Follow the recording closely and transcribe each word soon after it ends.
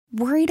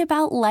Worried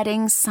about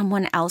letting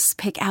someone else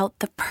pick out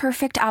the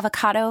perfect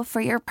avocado for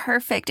your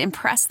perfect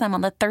impress them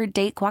on the third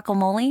date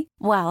guacamole?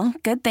 Well,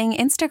 good thing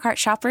Instacart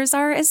shoppers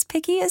are as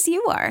picky as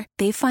you are.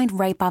 They find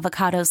ripe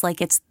avocados like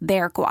it's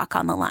their guac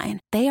on the line.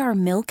 They are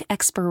milk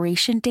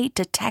expiration date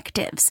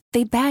detectives.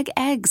 They bag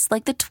eggs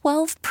like the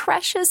 12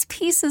 precious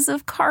pieces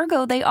of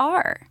cargo they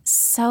are.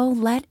 So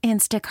let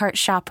Instacart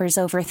shoppers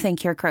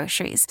overthink your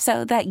groceries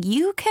so that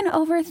you can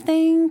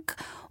overthink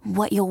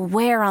what you'll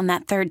wear on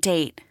that third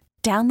date.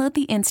 Download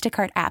the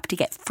Instacart app to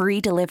get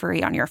free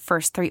delivery on your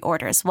first 3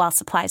 orders while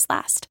supplies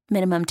last.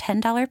 Minimum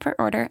 $10 per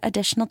order.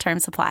 Additional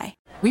terms apply.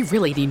 We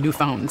really need new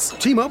phones.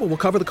 T-Mobile will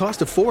cover the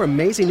cost of 4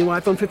 amazing new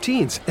iPhone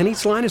 15s, and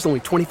each line is only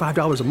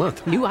 $25 a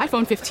month. New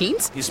iPhone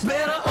 15s? It's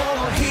better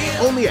over here.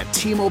 Only at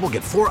T-Mobile,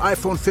 get 4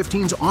 iPhone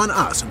 15s on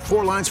us and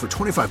 4 lines for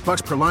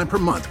 $25 per line per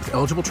month with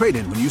eligible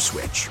trade-in when you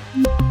switch.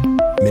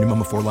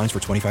 Minimum of 4 lines for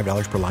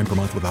 $25 per line per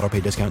month with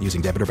autopay discount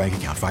using debit or bank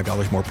account.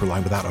 $5 more per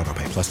line without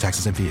autopay, plus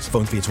taxes and fees.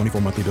 Phone fee at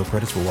 24 monthly bill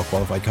credits for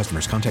well-qualified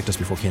customers. Contact us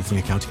before canceling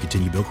account to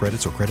continue bill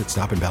credits or credit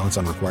stop and balance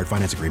on required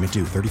finance agreement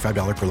due.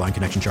 $35 per line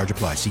connection charge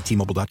applies. See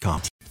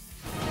T-Mobile.com.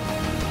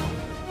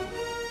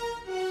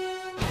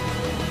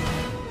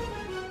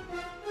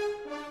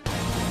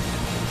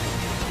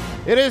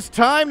 It is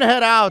time to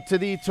head out to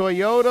the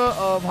Toyota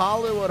of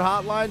Hollywood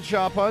hotline.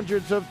 Shop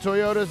hundreds of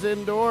Toyotas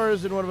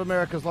indoors in one of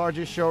America's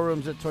largest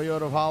showrooms at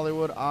Toyota of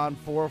Hollywood on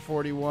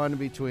 441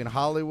 between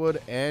Hollywood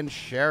and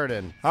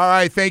Sheridan. All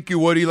right, thank you,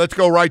 Woody. Let's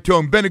go right to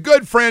him. Been a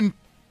good friend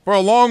for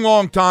a long,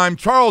 long time.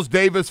 Charles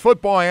Davis,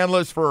 football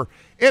analyst for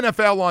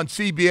NFL on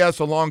CBS,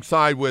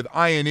 alongside with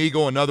Ian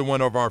Eagle, another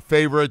one of our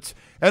favorites.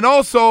 And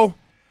also,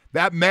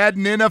 that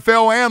Madden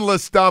NFL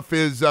analyst stuff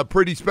is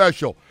pretty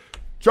special.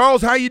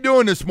 Charles, how you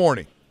doing this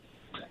morning?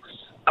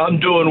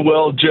 I'm doing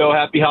well, Joe.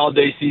 Happy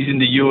holiday season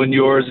to you and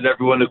yours and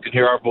everyone who can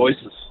hear our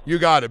voices. You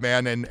got it,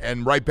 man,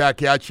 and right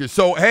back at you.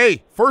 So,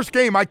 hey, first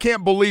game, I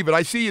can't believe it.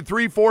 I see you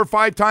 3, 4,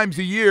 5 times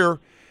a year.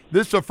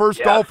 This is the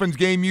first Dolphins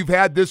game you've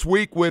had this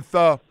week with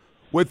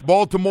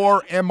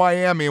Baltimore and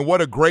Miami, and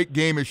what a great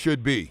game it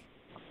should be.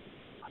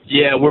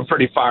 Yeah, we're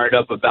pretty fired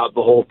up about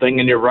the whole thing,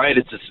 and you're right.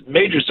 It's a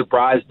major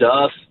surprise to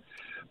us,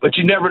 but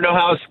you never know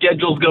how a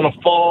schedule's going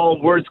to fall,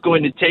 where it's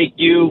going to take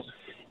you,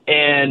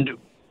 and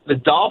the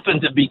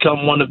Dolphins have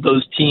become one of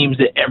those teams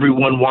that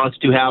everyone wants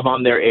to have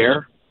on their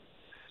air.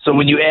 So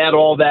when you add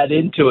all that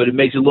into it, it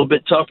makes it a little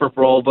bit tougher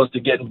for all of us to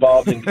get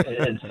involved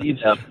and see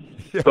them.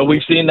 Yeah. But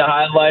we've seen the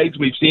highlights.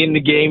 We've seen the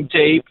game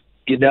tape.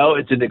 You know,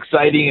 it's an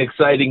exciting,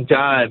 exciting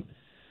time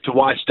to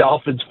watch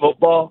Dolphins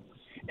football.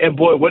 And,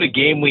 boy, what a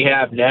game we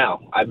have now.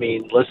 I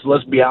mean,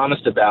 let's be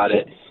honest about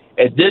it.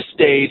 At this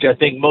stage, I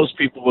think most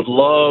people would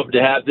love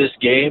to have this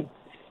game.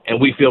 And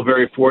we feel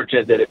very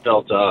fortunate that it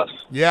fell to us.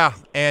 Yeah,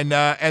 and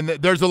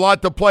there's a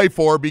lot to play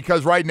for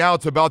because right now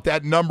it's about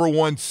that number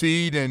 1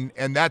 seed,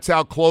 and that's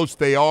how close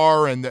they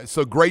are. And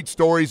so great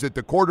stories at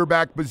the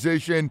quarterback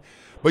position.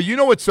 But you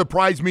know what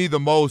surprised me the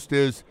most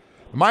is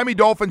the Miami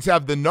Dolphins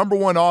have the number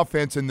 1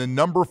 offense and the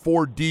number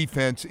 4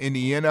 defense in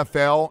the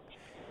NFL.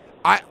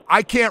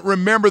 I can't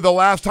remember the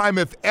last time,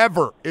 if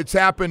ever, it's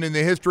happened in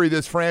the history of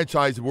this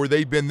franchise where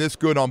they've been this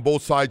good on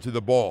both sides of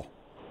the ball.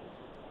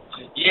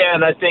 Yeah,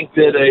 and I think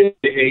that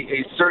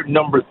a certain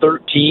number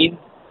 13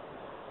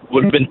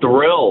 would have been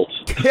thrilled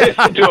to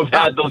have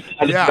had those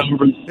kind of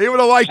numbers. He would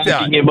have liked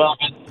that. Him up.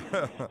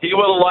 He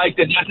would have liked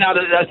it.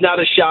 That's not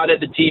a shot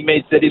at the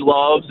teammates that he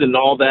loves and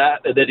all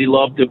that he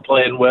loved him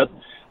playing with.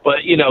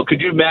 But, you know,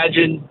 could you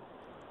imagine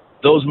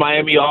those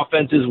Miami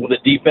offenses with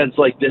a defense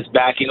like this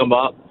backing them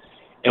up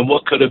and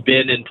what could have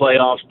been in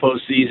playoffs,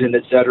 postseason,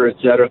 et cetera, et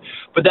cetera.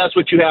 But that's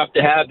what you have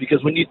to have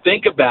because when you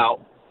think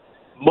about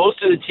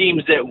most of the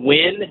teams that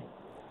win,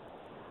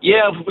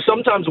 yeah,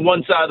 sometimes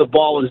one side of the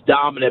ball is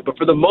dominant, but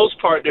for the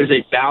most part, there's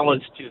a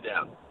balance to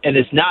them. And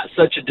it's not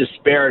such a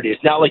disparity.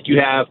 It's not like you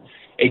have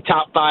a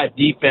top 5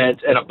 defense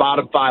and a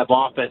bottom 5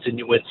 offense and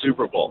you win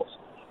Super Bowls.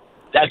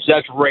 That's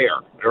rare,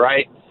 all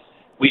right?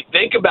 We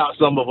think about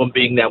some of them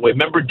being that way.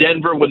 Remember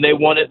Denver when they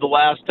won it the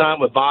last time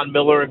with Von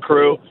Miller and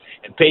crew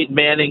and Peyton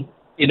Manning,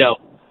 you know,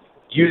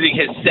 using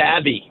his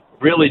savvy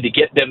really to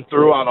get them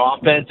through on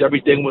offense.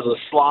 Everything was a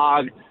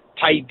slog,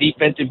 tight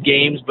defensive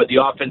games, but the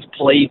offense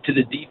played to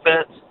the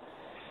defense.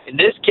 In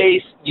this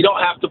case, you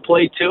don't have to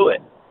play to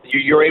it.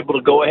 You're able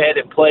to go ahead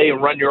and play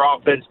and run your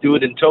offense, do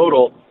it in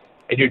total,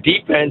 and your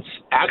defense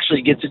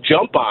actually gets a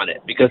jump on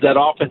it because that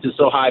offense is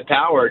so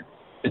high-powered,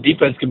 the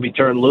defense can be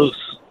turned loose.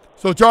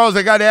 So, Charles,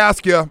 I got to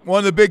ask you, one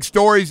of the big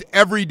stories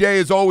every day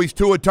is always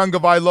Tua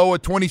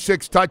Tagovailoa,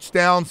 26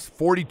 touchdowns,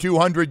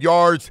 4,200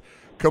 yards,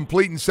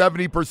 completing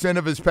 70%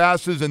 of his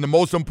passes, and the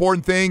most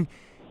important thing,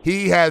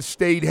 he has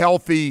stayed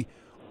healthy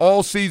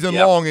all season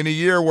long in a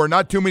year where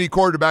not too many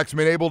quarterbacks have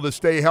been able to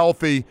stay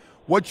healthy.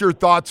 What's your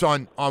thoughts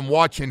on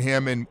watching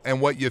him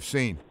and what you've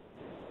seen?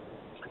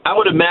 I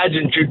would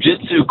imagine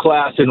jiu-jitsu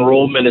class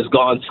enrollment has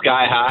gone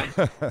sky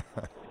high.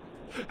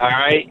 All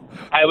right?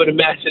 I would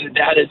imagine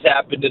that has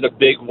happened in a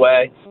big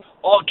way.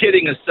 All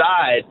kidding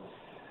aside,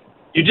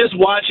 you're just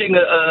watching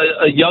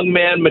a young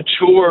man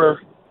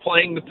mature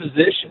playing the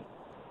position.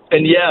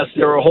 And yes,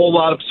 there are a whole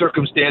lot of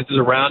circumstances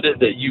around it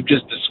that you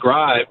just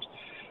described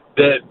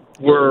that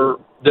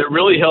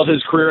really held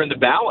his career in the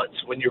balance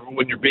when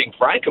you're being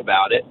frank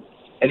about it.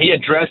 And he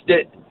addressed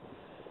it,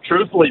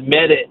 truthfully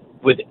met it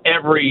with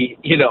every,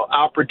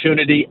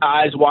 opportunity,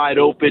 eyes wide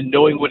open,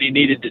 knowing what he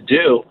needed to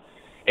do,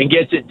 and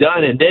gets it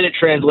done. And then it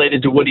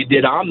translated to what he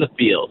did on the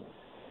field,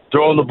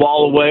 throwing the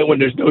ball away when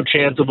there's no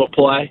chance of a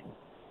play,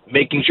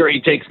 making sure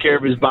he takes care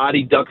of his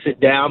body, ducks it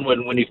down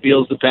when he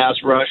feels the pass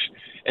rush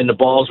and the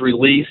ball's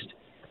released.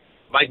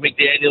 Mike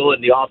McDaniel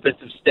and the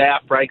offensive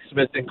staff, Frank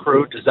Smith and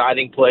crew,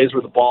 designing plays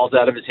where the ball's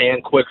out of his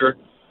hand quicker.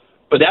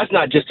 But that's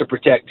not just to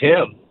protect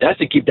him. That's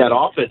to keep that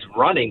offense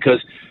running,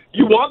 because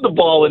you want the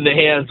ball in the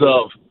hands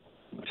of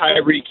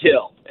Tyreek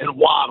Hill and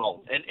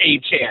Waddle and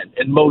Achane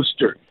and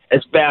Mostert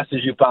as fast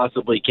as you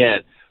possibly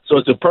can. So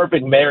it's a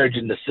perfect marriage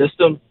in the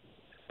system.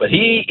 But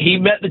he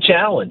met the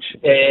challenge,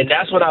 and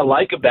that's what I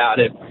like about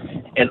him.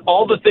 And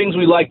all the things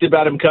we liked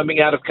about him coming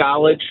out of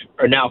college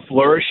are now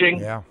flourishing.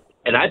 Yeah.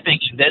 And I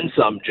think then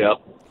some,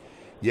 Joe.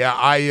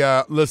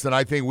 Yeah, listen,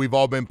 I think we've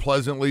all been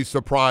pleasantly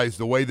surprised.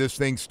 The way this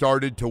thing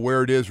started to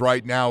where it is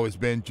right now has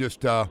been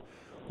just one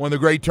of the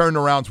great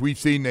turnarounds we've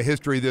seen in the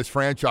history of this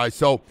franchise.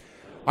 So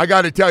I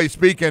got to tell you,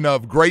 speaking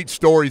of great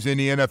stories in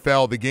the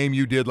NFL, the game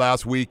you did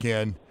last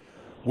weekend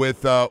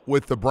with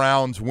the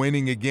Browns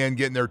winning again,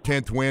 getting their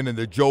 10th win, and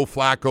the Joe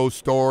Flacco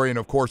story, and,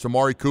 of course,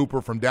 Amari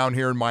Cooper from down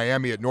here in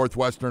Miami at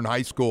Northwestern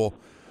High School.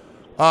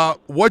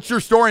 What's your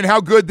story and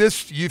how good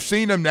you've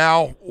seen them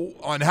now,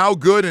 on how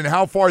good and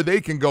how far they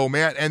can go,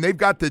 man? And they've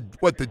got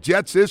the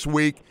Jets this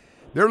week.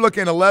 They're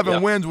looking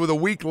 11 wins with a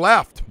week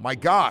left. My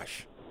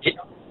gosh.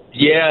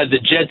 Yeah, the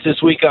Jets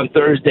this week on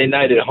Thursday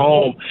night at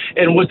home.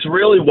 And what's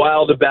really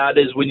wild about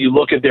it is when you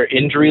look at their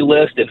injury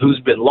list and who's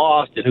been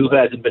lost and who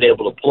hasn't been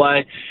able to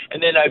play.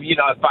 And then I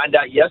find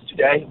out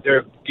yesterday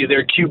their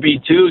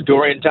QB2,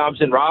 Dorian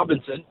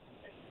Thompson-Robinson,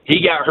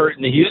 he got hurt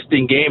in the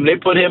Houston game. They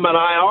put him on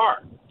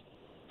IR.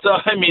 So,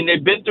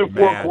 they've been through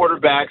four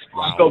quarterbacks,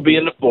 Flacco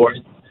being the fourth.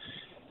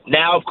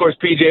 Now, of course,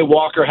 P.J.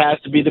 Walker has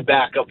to be the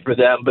backup for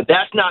them, but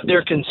that's not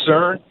their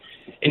concern.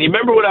 And you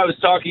remember what I was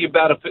talking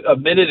about a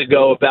minute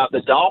ago about the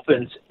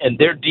Dolphins and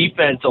their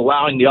defense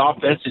allowing the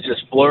offense to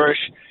just flourish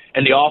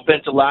and the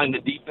offense allowing the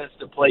defense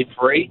to play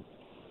free?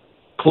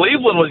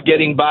 Cleveland was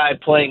getting by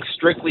playing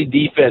strictly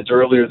defense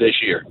earlier this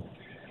year.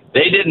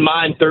 They didn't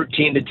mind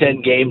 13 to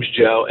 10 games,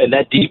 Joe, and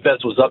that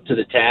defense was up to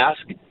the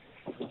task.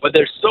 But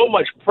there's so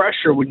much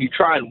pressure when you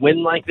try and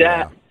win like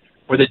that,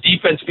 where the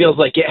defense feels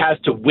like it has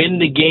to win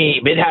the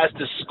game, it has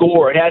to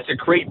score, it has to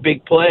create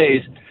big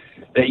plays,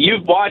 that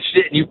you've watched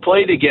it and you've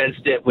played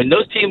against it. When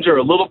those teams are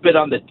a little bit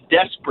on the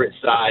desperate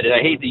side, and I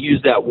hate to use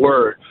that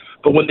word,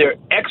 but when they're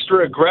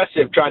extra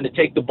aggressive trying to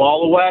take the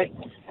ball away,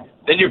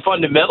 then your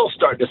fundamentals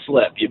start to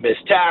slip. You miss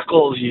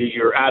tackles,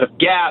 you're out of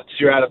gaps,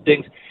 you're out of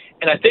things.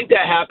 And I think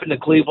that happened to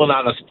Cleveland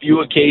on a few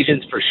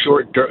occasions for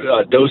short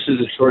doses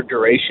and short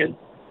duration.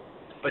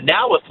 But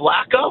now with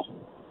Flacco,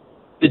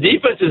 the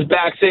defense is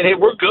back saying, hey,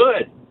 we're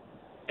good.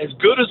 As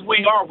good as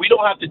we are, we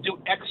don't have to do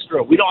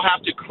extra. We don't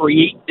have to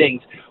create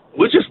things.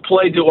 We'll just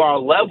play to our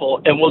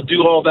level, and we'll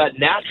do all that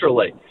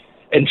naturally.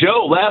 And,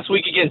 Joe, last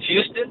week against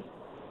Houston,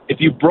 if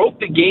you broke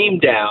the game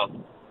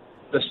down,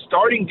 the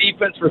starting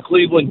defense for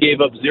Cleveland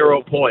gave up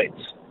 0 points.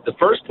 The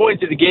first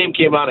point of the game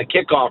came on a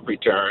kickoff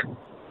return.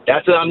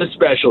 That's on the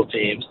special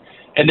teams.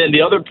 And then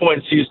the other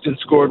points Houston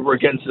scored were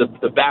against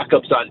the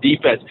backups on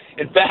defense.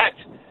 In fact,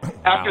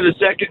 after the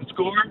second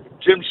score,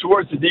 Jim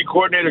Schwartz, the D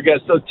coordinator,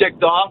 got so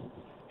ticked off,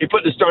 he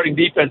put the starting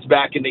defense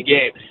back in the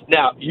game.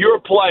 Now, you're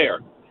a player.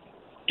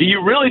 Do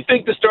you really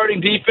think the starting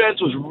defense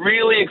was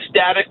really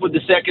ecstatic with the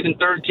second and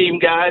third team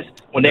guys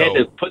when they had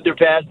to put their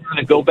pads on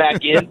and go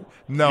back in?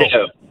 No.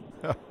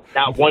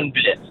 Not one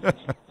bit.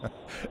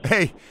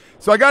 Hey,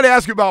 so I got to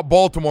ask you about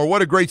Baltimore.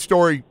 What a great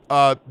story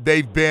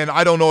they've been.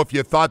 I don't know if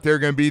you thought they were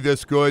going to be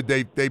this good.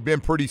 They've been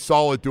pretty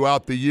solid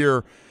throughout the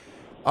year.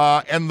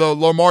 And the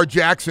Lamar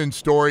Jackson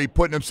story,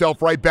 putting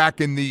himself right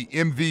back in the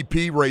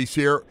MVP race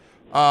here.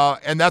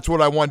 And that's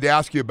what I wanted to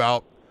ask you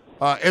about.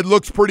 It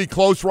looks pretty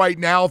close right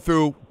now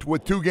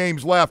with 2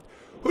 games left.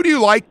 Who do you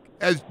like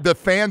as the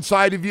fan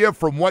side of you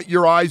from what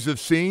your eyes have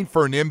seen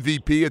for an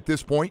MVP at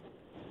this point?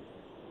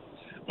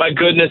 My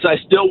goodness, I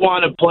still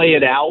want to play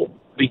it out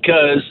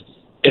because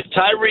if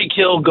Tyreek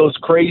Hill goes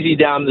crazy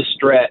down the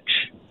stretch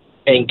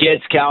and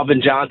gets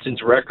Calvin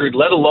Johnson's record,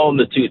 let alone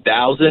the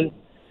 2000,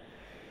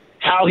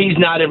 how he's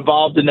not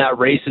involved in that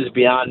race is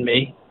beyond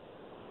me.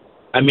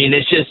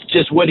 It's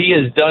just what he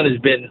has done has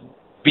been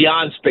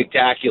beyond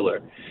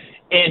spectacular.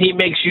 And he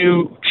makes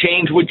you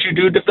change what you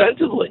do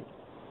defensively.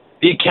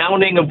 The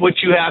accounting of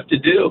what you have to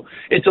do.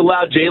 It's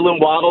allowed Jalen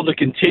Waddle to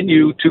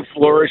continue to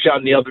flourish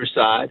on the other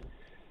side.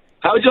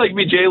 How would you like to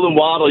be Jalen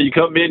Waddle? You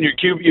come in,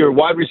 you're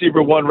wide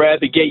receiver 1 right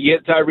at the gate, you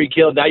hit Tyreek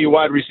Hill, now you're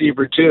wide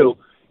receiver 2.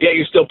 Yeah,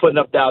 you're still putting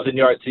up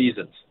 1,000-yard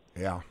seasons.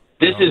 Yeah.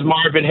 This is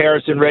Marvin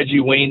Harrison, Reggie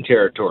Wayne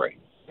territory.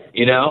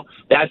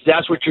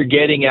 That's what you're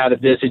getting out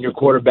of this, and your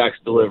quarterback's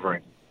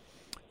delivering.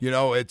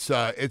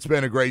 It's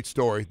been a great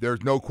story.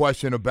 There's no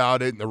question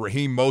about it. And the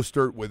Raheem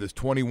Mostert with his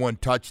 21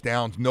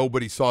 touchdowns,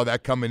 nobody saw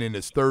that coming in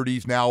his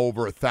 30s, now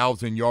over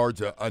 1,000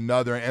 yards,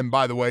 another. And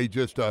by the way,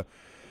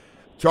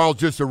 Charles,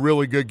 just a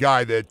really good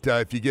guy that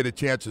if you get a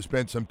chance to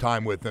spend some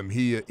time with him,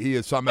 he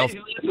is something else.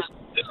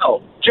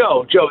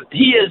 Joe,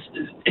 he is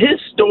his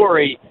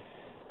story.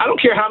 I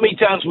don't care how many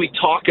times we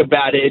talk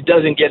about it, it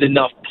doesn't get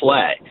enough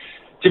play.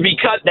 To be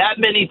cut that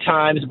many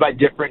times by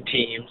different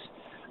teams.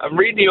 I'm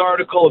reading the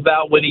article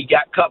about when he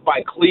got cut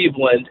by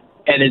Cleveland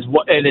and his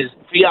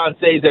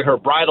fiancee's at her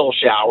bridal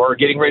shower,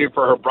 getting ready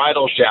for her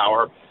bridal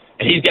shower,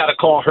 and he's got to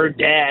call her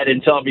dad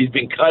and tell him he's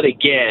been cut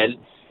again,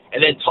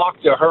 and then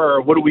talk to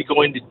her, what are we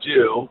going to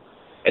do?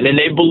 And then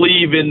they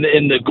believe in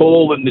the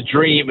goal and the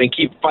dream and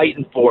keep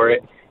fighting for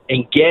it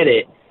and get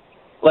it.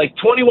 Like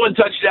 21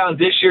 touchdowns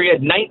this year. He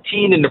had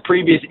 19 in the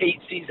previous 8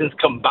 seasons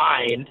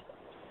combined.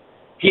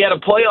 He had a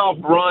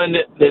playoff run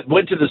that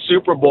went to the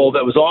Super Bowl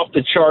that was off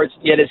the charts,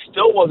 yet it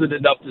still wasn't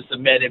enough to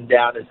cement him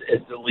down as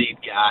the lead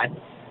guy.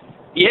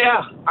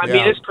 Yeah, I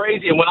mean, it's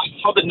crazy. And when I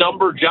saw the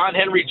number, John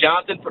Henry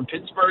Johnson from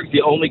Pittsburgh,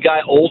 the only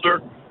guy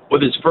older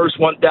with his first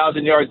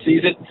 1,000-yard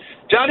season.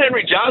 John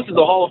Henry Johnson's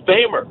a Hall of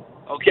Famer,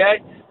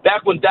 okay?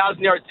 Back when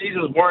 1,000-yard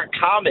seasons weren't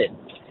common.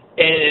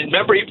 And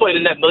remember, he played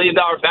in that $1 million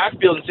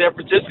backfield in San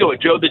Francisco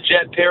with Joe the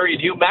Jet Perry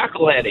and Hugh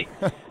McElhenney.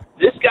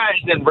 This guy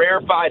is in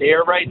rarefied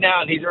air right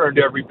now, and he's earned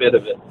every bit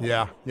of it.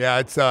 Yeah,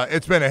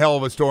 it's been a hell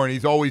of a story, and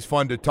he's always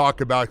fun to talk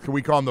about.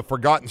 We call him the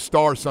forgotten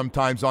star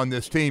sometimes on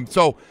this team.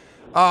 So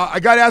I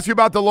got to ask you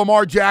about the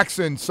Lamar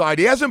Jackson side.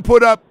 He hasn't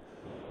put up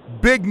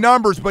big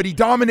numbers, but he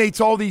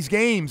dominates all these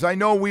games. I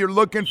know we are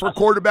looking for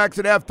quarterbacks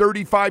that have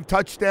 35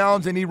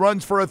 touchdowns, and he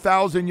runs for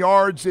 1,000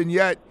 yards, and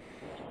yet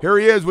here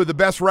he is with the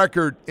best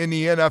record in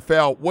the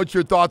NFL. What's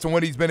your thoughts on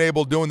what he's been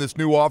able to do in this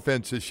new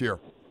offense this year?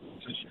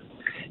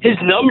 His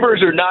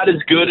numbers are not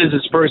as good as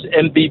his first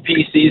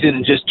MVP season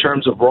in just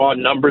terms of raw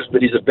numbers,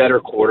 but he's a better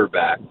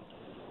quarterback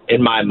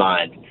in my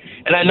mind.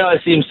 And I know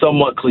it seems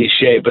somewhat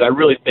cliche, but I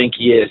really think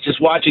he is.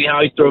 Just watching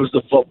how he throws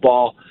the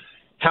football,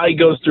 how he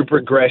goes through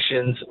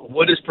progressions,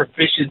 what his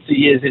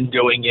proficiency is in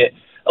doing it,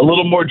 a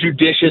little more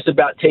judicious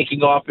about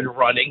taking off and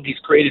running. He's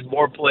created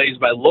more plays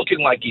by looking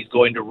like he's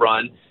going to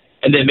run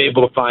and then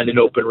able to find an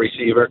open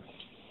receiver.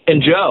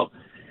 And Joe,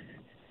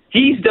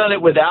 he's done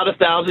it without a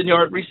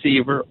 1,000-yard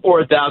receiver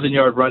or a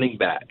 1,000-yard running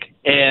back.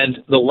 And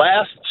the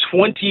last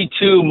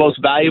 22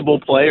 most valuable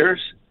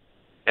players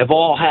have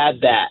all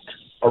had that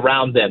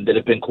around them that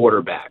have been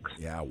quarterbacks.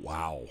 Yeah,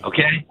 wow.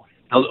 Okay?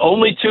 Now,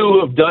 only 2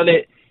 have done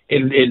it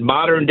in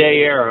modern-day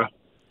era.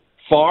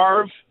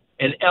 Favre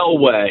and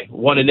Elway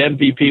won an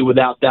MVP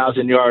without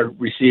 1,000-yard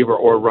receiver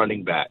or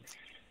running back.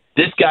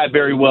 This guy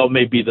very well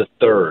may be the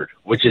 3rd,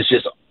 which is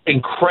just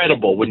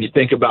incredible when you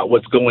think about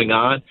what's going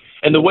on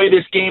and the way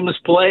this game is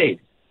played.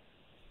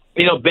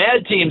 You know,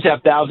 bad teams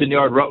have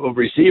 1,000-yard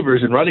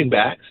receivers and running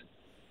backs.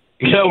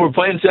 You know, we're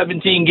playing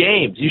 17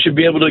 games. You should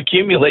be able to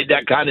accumulate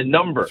that kind of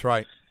number. That's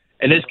right.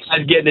 And this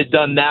guy's getting it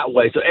done that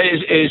way. So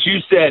as you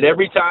said,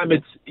 every time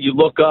you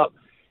look up,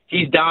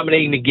 he's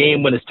dominating the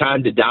game when it's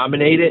time to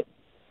dominate it.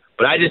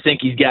 But I just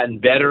think he's gotten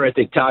better. I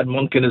think Todd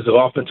Monken is the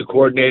offensive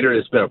coordinator.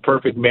 It's been a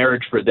perfect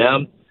marriage for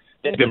them.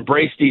 They've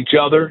embraced each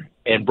other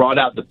and brought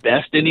out the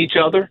best in each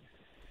other,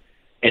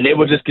 and they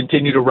will just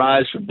continue to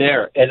rise from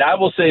there. And I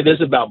will say this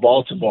about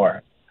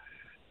Baltimore.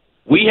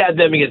 We had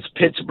them against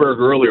Pittsburgh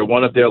earlier,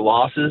 one of their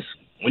losses.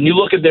 When you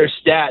look at their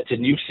stats,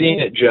 and you've seen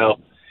it, Joe,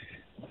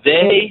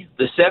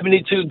 the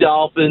 72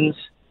 Dolphins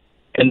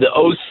and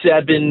the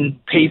 07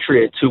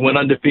 Patriots, who went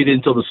undefeated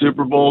until the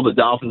Super Bowl, the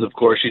Dolphins, of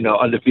course,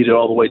 undefeated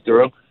all the way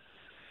through,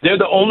 they're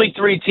the only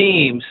 3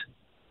 teams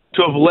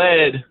to have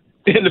led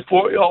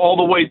all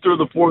the way through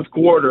the fourth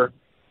quarter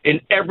in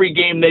every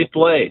game they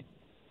played.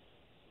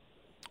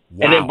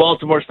 Wow. And then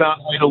Baltimore's found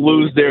a way to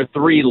lose their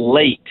 3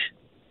 late.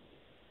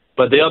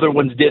 But the other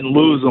ones didn't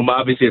lose them,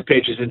 obviously, the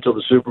Patriots until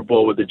the Super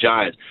Bowl with the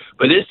Giants.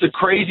 But it's the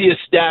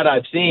craziest stat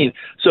I've seen.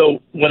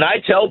 So when I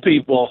tell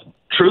people,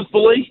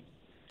 truthfully,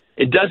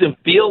 it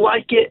doesn't feel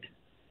like it,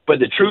 but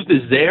the truth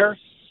is there,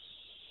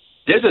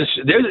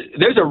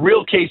 there's a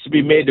real case to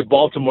be made that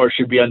Baltimore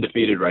should be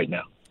undefeated right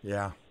now.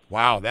 Yeah.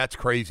 Wow, that's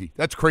crazy.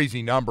 That's a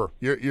crazy number.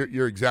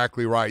 You're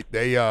exactly right.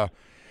 They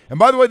and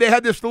by the way, they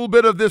had this little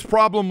bit of this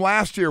problem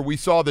last year. We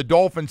saw the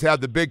Dolphins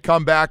had the big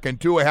comeback, and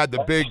Tua had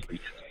the big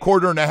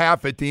quarter and a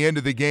half at the end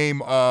of the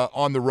game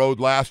on the road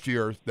last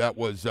year. That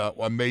was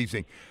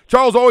amazing.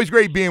 Charles, always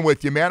great being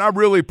with you, man. I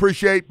really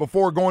appreciate,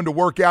 before going to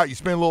work out, you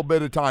spent a little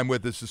bit of time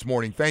with us this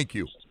morning. Thank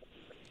you.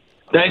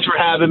 Thanks for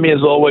having me,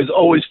 as always.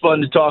 Always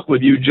fun to talk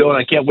with you, Joe, and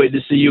I can't wait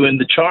to see you in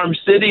the Charm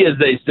City, as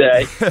they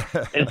say,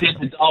 and see if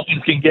the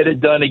Dolphins can get it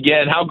done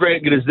again. How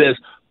great is this?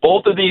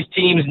 Both of these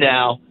teams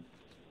now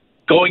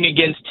going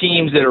against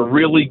teams that are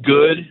really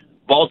good.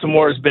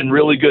 Baltimore has been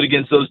really good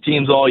against those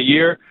teams all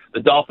year. The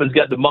Dolphins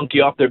got the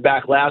monkey off their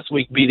back last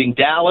week, beating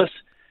Dallas.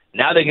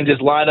 Now they can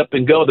just line up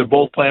and go. They're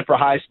both playing for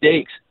high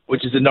stakes,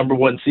 which is the number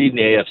 1 seed in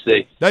the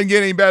AFC. Doesn't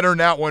get any better than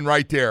that one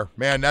right there.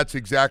 Man, that's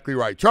exactly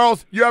right.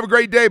 Charles, you have a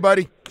great day,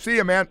 buddy. See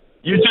you, man.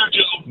 You too,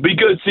 Joe. Be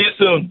good. See you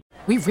soon.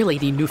 We really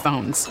need new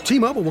phones.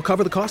 T-Mobile will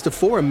cover the cost of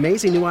 4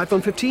 amazing new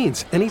iPhone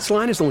 15s, and each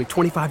line is only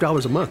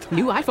 $25 a month.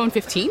 New iPhone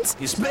 15s?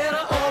 It's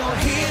better over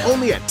here.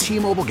 Only at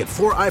T-Mobile, get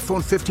 4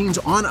 iPhone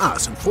 15s on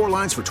us and 4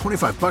 lines for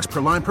 $25 per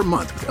line per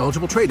month with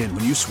eligible trade-in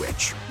when you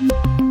switch.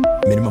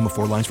 Minimum of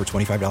 4 lines for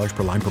 $25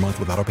 per line per month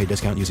with autopay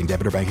discount using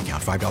debit or bank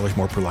account. $5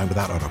 more per line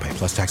without autopay,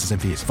 plus taxes and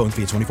fees. Phone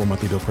fee at 24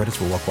 monthly bill credits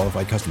for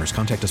well-qualified customers.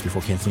 Contact us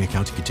before canceling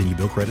account to continue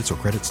bill credits or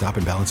credit stop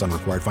and balance on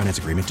required finance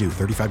agreement due.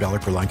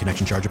 $35 per line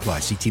connection charge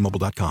applies. See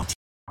T-Mobile.com.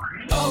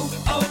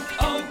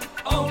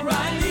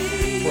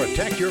 O'Reilly.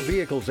 Protect your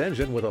vehicle's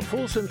engine with a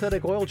full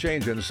synthetic oil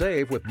change and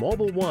save with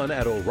Mobile One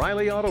at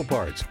O'Reilly Auto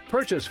Parts.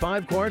 Purchase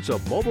 5 quarts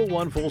of Mobile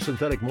One full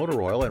synthetic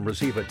motor oil and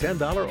receive a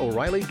 $10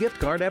 O'Reilly gift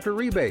card after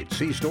rebate.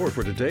 See store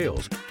for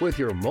details. With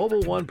your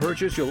Mobile One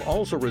purchase, you'll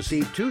also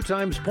receive 2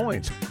 times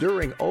points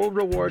during O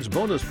Rewards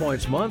Bonus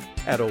Points Month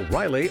at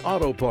O'Reilly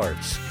Auto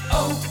Parts.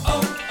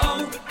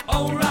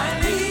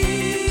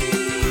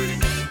 O'Reilly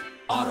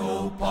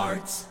Auto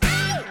Parts.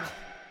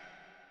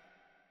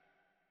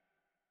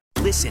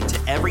 Listen to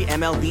every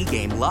MLB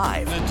game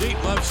live. In the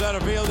deep left center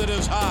field, it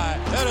is high,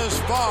 it is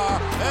far,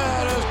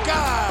 it is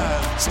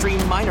gone.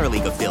 Stream minor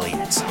league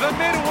affiliates. The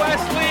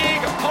Midwest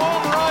League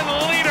home run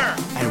leader.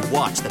 And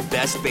watch the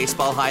best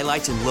baseball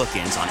highlights and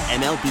look-ins on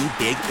MLB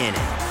Big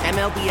Inning.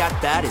 MLB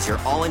At Bat is your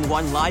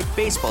all-in-one live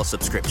baseball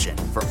subscription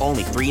for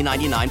only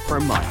 $3.99 per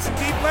month.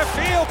 Deep left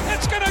field,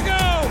 it's gonna go.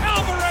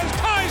 Alvarez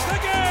ties the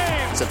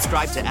game.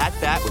 Subscribe to At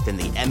Bat within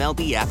the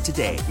MLB app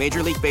today.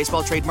 Major League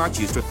Baseball trademarks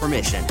used with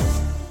permission.